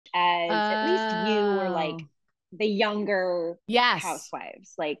as at least you were like Oh, the younger yes.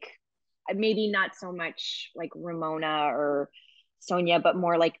 housewives, like maybe not so much like Ramona or Sonia, but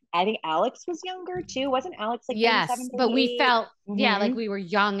more like I think Alex was younger too. Wasn't Alex like Yes. 37, But we 38? felt, yeah, like Mm-hmm. we were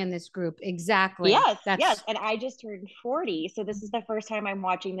young in this group. Exactly. Yes, yes. That's, And I just turned 40. So this is the first time I'm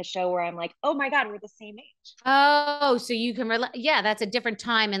watching the show where I'm like, oh my God, we're the same age. oh, so you can relate. Yeah, that's a different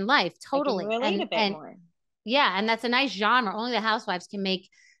time in life. I can Totally. relate a bit And more. yeah, and that's a nice genre. Only the housewives can make,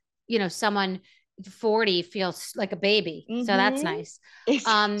 someone 40 feels like a baby. So that's Mm-hmm. nice.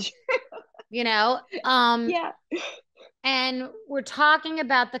 Um, you know, um, Yeah. and we're talking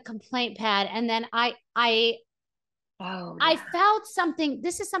about the complaint pad, and then Oh I yeah. felt something.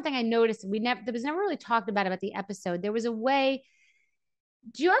 This is something I noticed. We never There was never really talked about the episode. There was a way.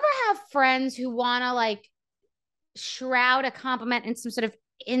 Do you ever have friends who want to like shroud a compliment in some sort of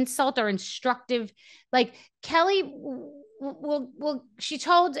insult or instructive? Like Kelly she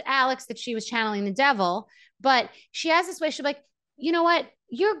told Alex that she was channeling the devil, but she has this way. She'll be like, you know what?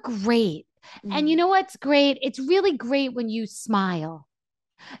 You're great. And you Mm. know what's great? It's really great when you smile.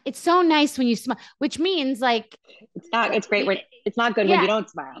 It's so nice when you smile, which means like, It's great when it's not good when you yeah, don't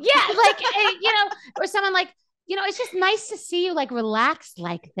smile. yeah, like, or someone like, it's just nice to see you like relaxed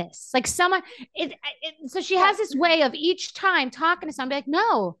like this. Like someone, so she Yeah. has this way of each time talking to someone, be like,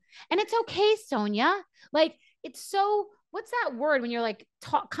 no, and it's okay, Sonia. Like, it's so, what's that word when you're like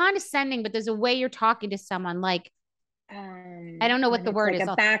condescending, but there's a way you're talking to someone. Like, I don't know what When the it's word like is.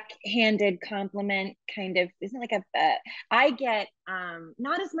 a backhanded compliment kind of, isn't it like I get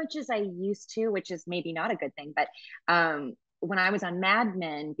not as much as I used to, which is maybe not a good thing, but when I was on Mad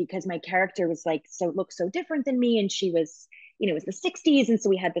Men, because my character was like looked so different than me, and she was, it was the 60s, and so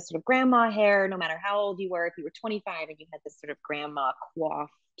we had this sort of grandma hair, no matter how old you were. If you were 25 and you had this sort of grandma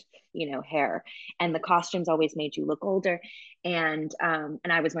coiffed, hair, and the costumes always made you look older. And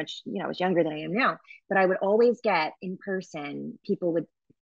I was much, I was younger than I am now, but I would always get in person, people would